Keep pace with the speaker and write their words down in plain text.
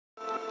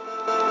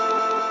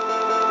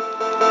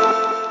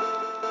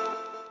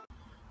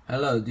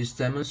Hello, this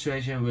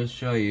demonstration will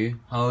show you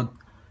how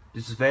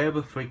this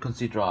variable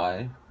frequency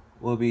drive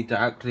will be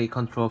directly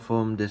controlled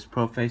from this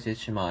Proface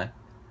HMI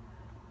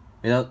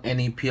without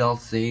any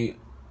PLC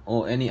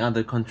or any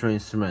other control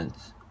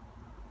instruments.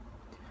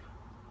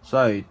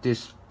 So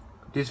this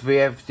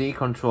VFD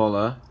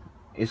controller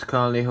is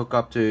currently hooked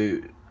up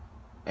to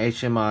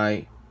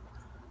HMI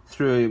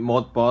through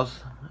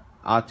Modbus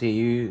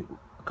RTU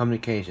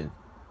communication.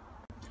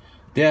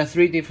 There are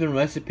 3 different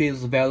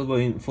recipes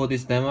available for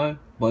this demo,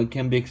 but it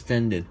can be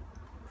extended.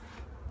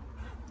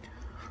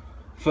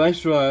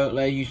 First row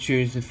lets you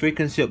choose the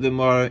frequency of the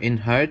motor in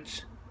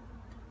Hertz.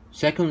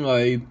 Second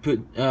row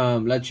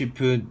lets you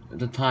put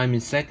the time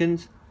in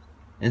seconds.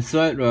 And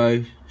third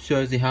row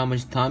shows you how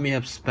much time you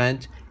have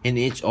spent in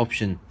each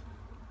option.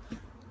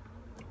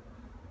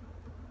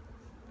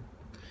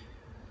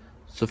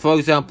 So for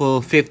example,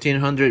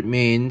 1500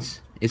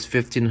 means it's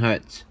 15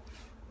 Hertz.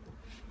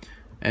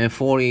 And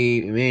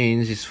 40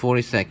 means it's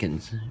 40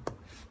 seconds.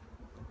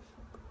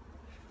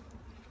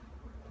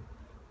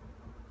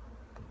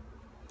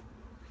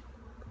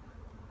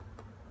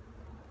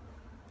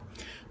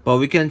 But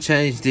we can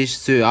change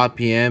this to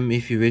RPM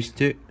if you wish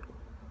to.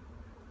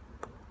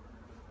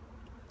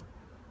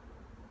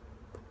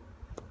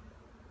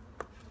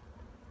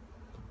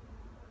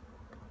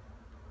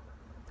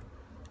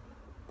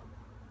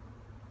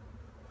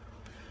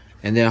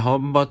 And there are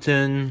home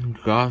button,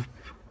 graph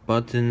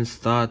button,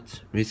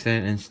 start,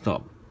 reset and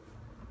stop.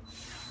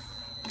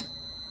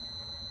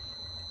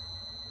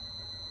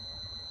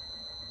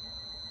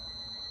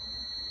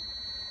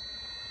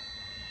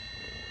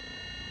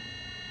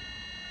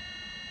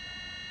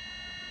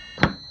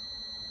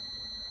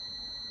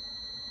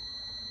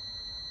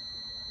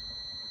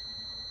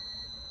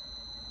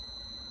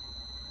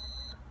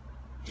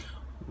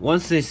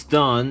 Once it's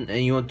done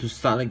and you want to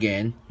start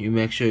again, you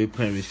make sure you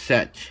press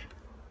reset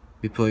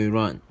before you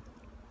run.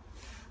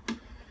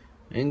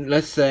 And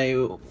let's say,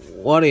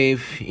 what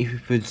if you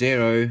put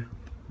 0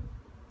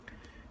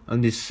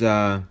 on this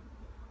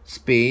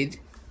speed,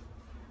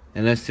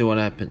 and let's see what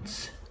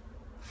happens.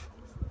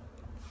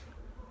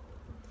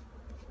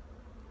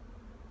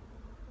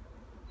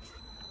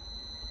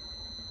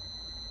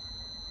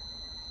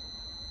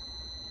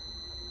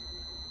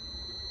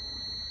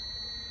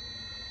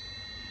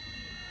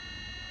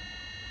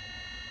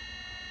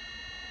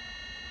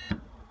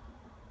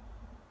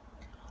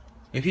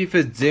 If you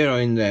put 0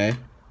 in there,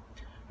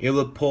 it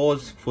will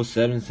pause for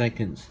 7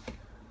 seconds.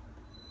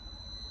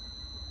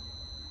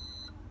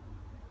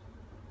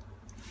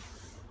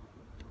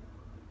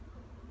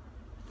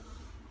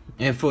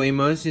 And for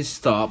emergency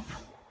stop,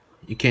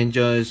 you can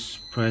just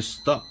press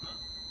stop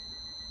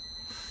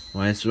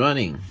while it's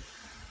running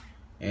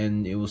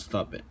and it will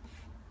stop it.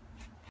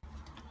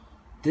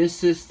 This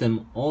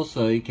system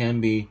also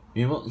can be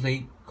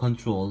remotely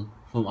controlled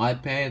from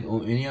iPad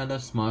or any other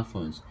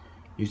smartphones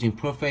using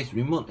Proface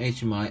Remote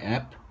HMI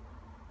app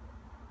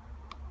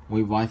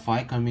with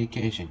Wi-Fi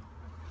communication.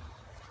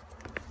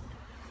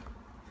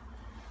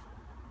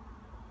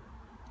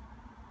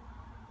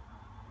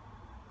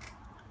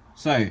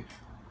 So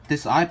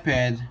this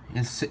iPad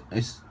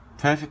is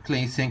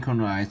perfectly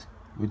synchronized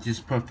with this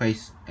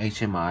Proface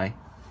HMI,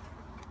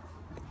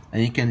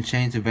 and you can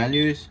change the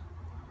values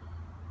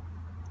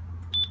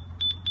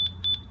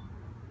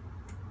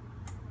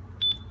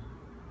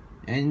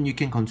and you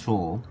can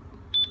control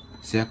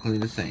exactly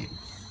the same.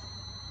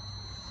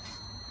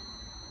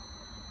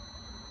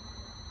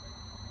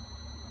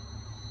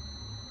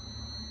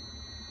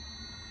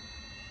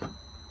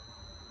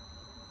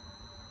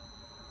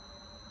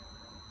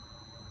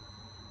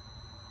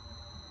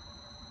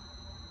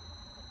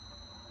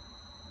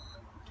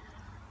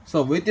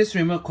 So with this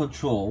remote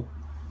control,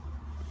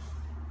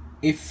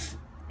 if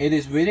it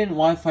is within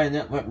Wi-Fi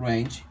network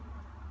range,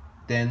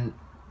 then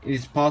it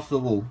is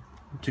possible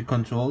to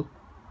control,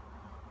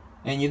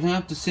 and you don't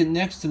have to sit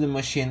next to the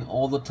machine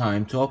all the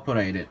time to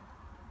operate it.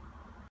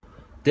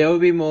 There will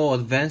be more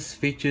advanced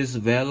features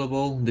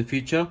available in the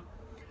future,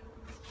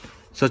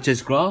 such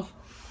as graph.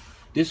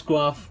 This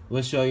graph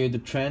will show you the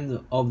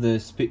trend of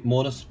the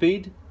motor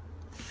speed,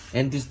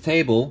 and this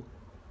table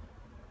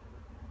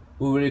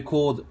we will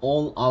record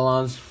all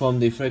alarms from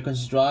the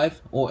frequency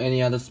drive or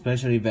any other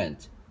special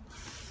event.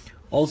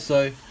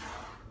 Also,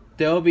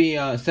 there will be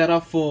a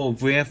setup for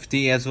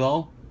VFD as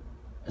well,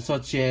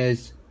 such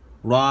as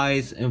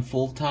rise and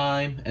fall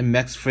time and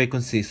max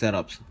frequency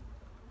setups.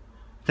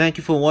 Thank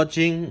you for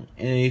watching,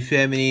 and if you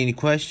have any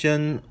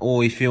question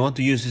or if you want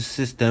to use this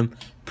system,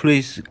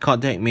 please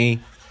contact me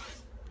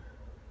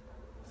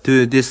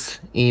to this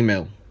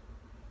email.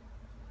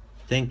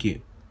 Thank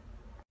you.